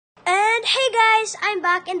And hey guys, I'm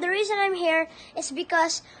back, and the reason I'm here is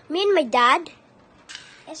because me and my dad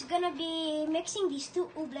is gonna be mixing these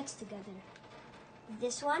two ublex together.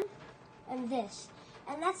 This one and this.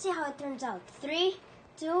 And let's see how it turns out. 3,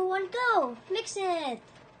 2, 1, go! Mix it!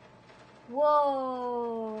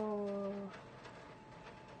 Whoa!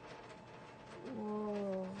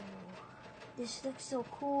 Whoa. This looks so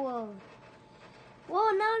cool. Whoa,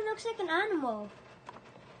 now it looks like an animal.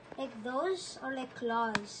 Like those are like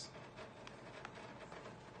claws.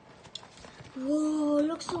 Whoa, it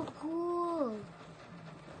looks so cool.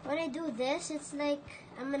 When I do this, it's like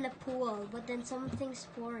I'm in a pool, but then something's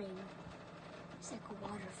pouring. It's like a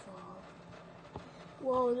waterfall.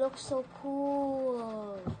 Whoa, it looks so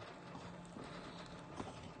cool.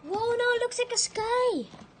 Whoa, now it looks like a sky.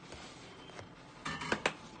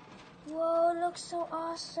 Whoa, it looks so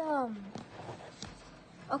awesome.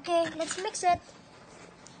 Okay, let's mix it.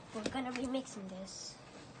 We're gonna be mixing this.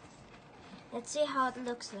 Let's see how it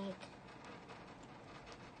looks like.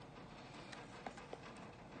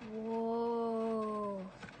 Whoa.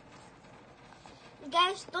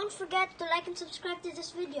 Guys, don't forget to like and subscribe to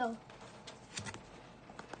this video.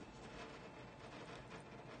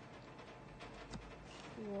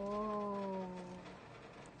 Whoa.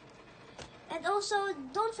 And also,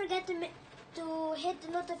 don't forget to hit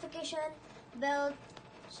the notification bell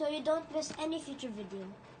so you don't miss any future video.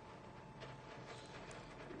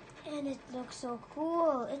 And it looks so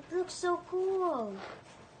cool. It looks so cool.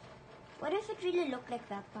 What if it really looked like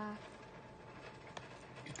that, Pa?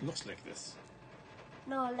 It looks like this.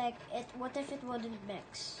 No, like it. What if it wouldn't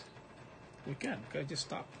mix? We can. Okay, just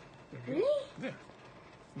stop. Really? There.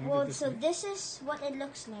 Well, so this is what it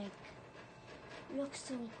looks like. Looks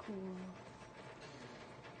so cool.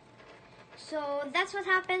 So that's what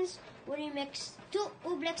happens when you mix two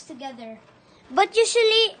ublex together. But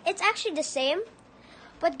usually it's actually the same.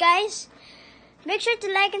 But guys, make sure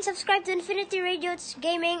to like and subscribe to Infinity Radio's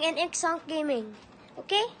Gaming and Ink Gaming.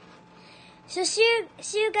 Okay? So see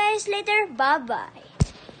you guys later. Bye bye.